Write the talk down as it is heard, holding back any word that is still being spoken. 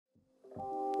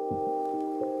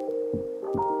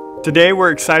Today we're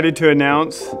excited to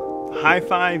announce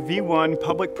Hifi V1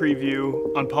 public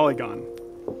preview on Polygon.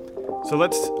 So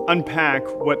let's unpack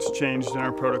what's changed in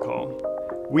our protocol.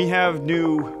 We have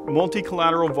new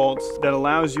multi-collateral vaults that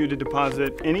allows you to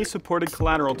deposit any supported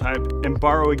collateral type and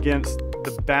borrow against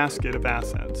the basket of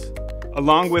assets.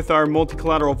 Along with our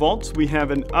multi-collateral vaults, we have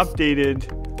an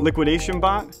updated liquidation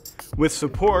bot with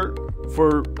support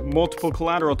for multiple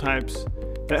collateral types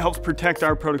that helps protect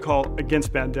our protocol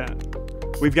against bad debt.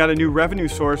 We've got a new revenue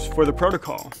source for the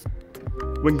protocol.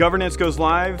 When governance goes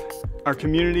live, our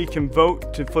community can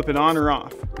vote to flip it on or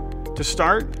off. To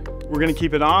start, we're going to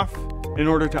keep it off in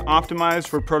order to optimize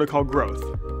for protocol growth.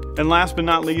 And last but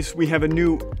not least, we have a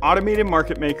new automated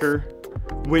market maker,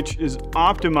 which is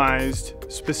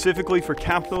optimized specifically for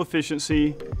capital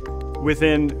efficiency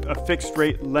within a fixed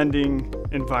rate lending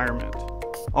environment.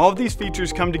 All of these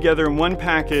features come together in one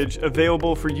package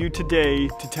available for you today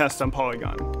to test on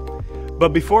Polygon.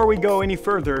 But before we go any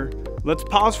further, let's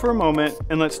pause for a moment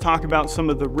and let's talk about some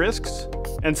of the risks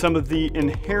and some of the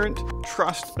inherent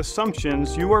trust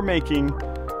assumptions you are making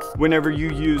whenever you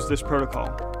use this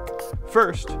protocol.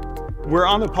 First, we're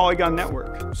on the Polygon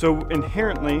network, so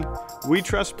inherently, we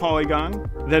trust Polygon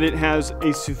that it has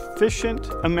a sufficient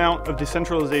amount of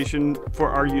decentralization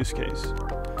for our use case.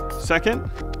 Second,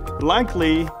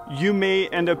 likely you may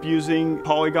end up using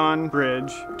Polygon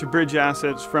Bridge to bridge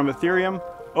assets from Ethereum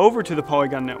over to the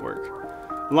Polygon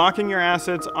network. Locking your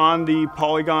assets on the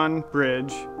Polygon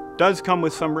Bridge does come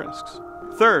with some risks.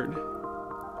 Third,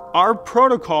 our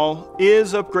protocol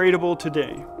is upgradable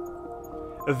today.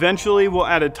 Eventually, we'll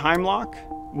add a time lock,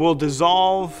 we'll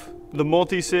dissolve the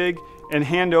multi-sig and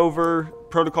hand over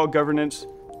protocol governance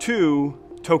to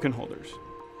token holders.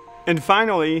 And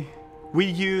finally, we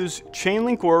use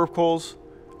Chainlink oracles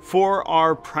for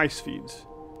our price feeds.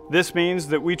 This means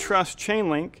that we trust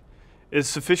Chainlink is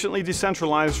sufficiently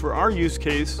decentralized for our use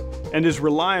case and is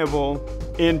reliable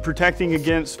in protecting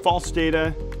against false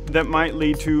data that might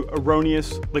lead to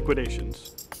erroneous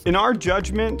liquidations. In our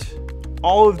judgment,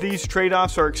 all of these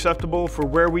trade-offs are acceptable for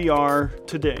where we are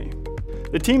today.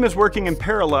 The team is working in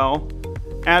parallel,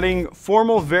 adding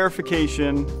formal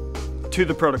verification to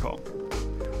the protocol.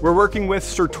 We're working with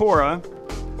Certora,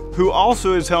 who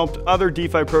also has helped other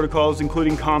DeFi protocols,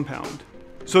 including Compound.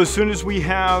 So as soon as we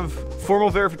have formal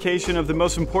verification of the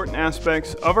most important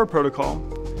aspects of our protocol,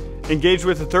 engaged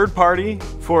with a third party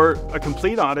for a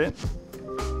complete audit,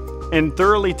 and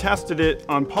thoroughly tested it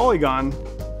on Polygon,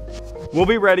 we'll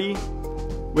be ready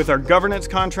with our governance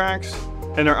contracts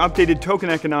and our updated token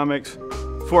economics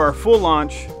for our full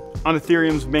launch on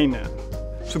Ethereum's mainnet.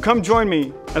 So come join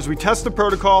me as we test the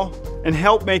protocol and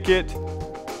help make it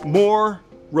more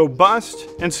robust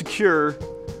and secure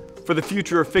for the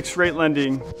future of fixed rate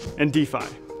lending and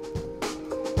DeFi.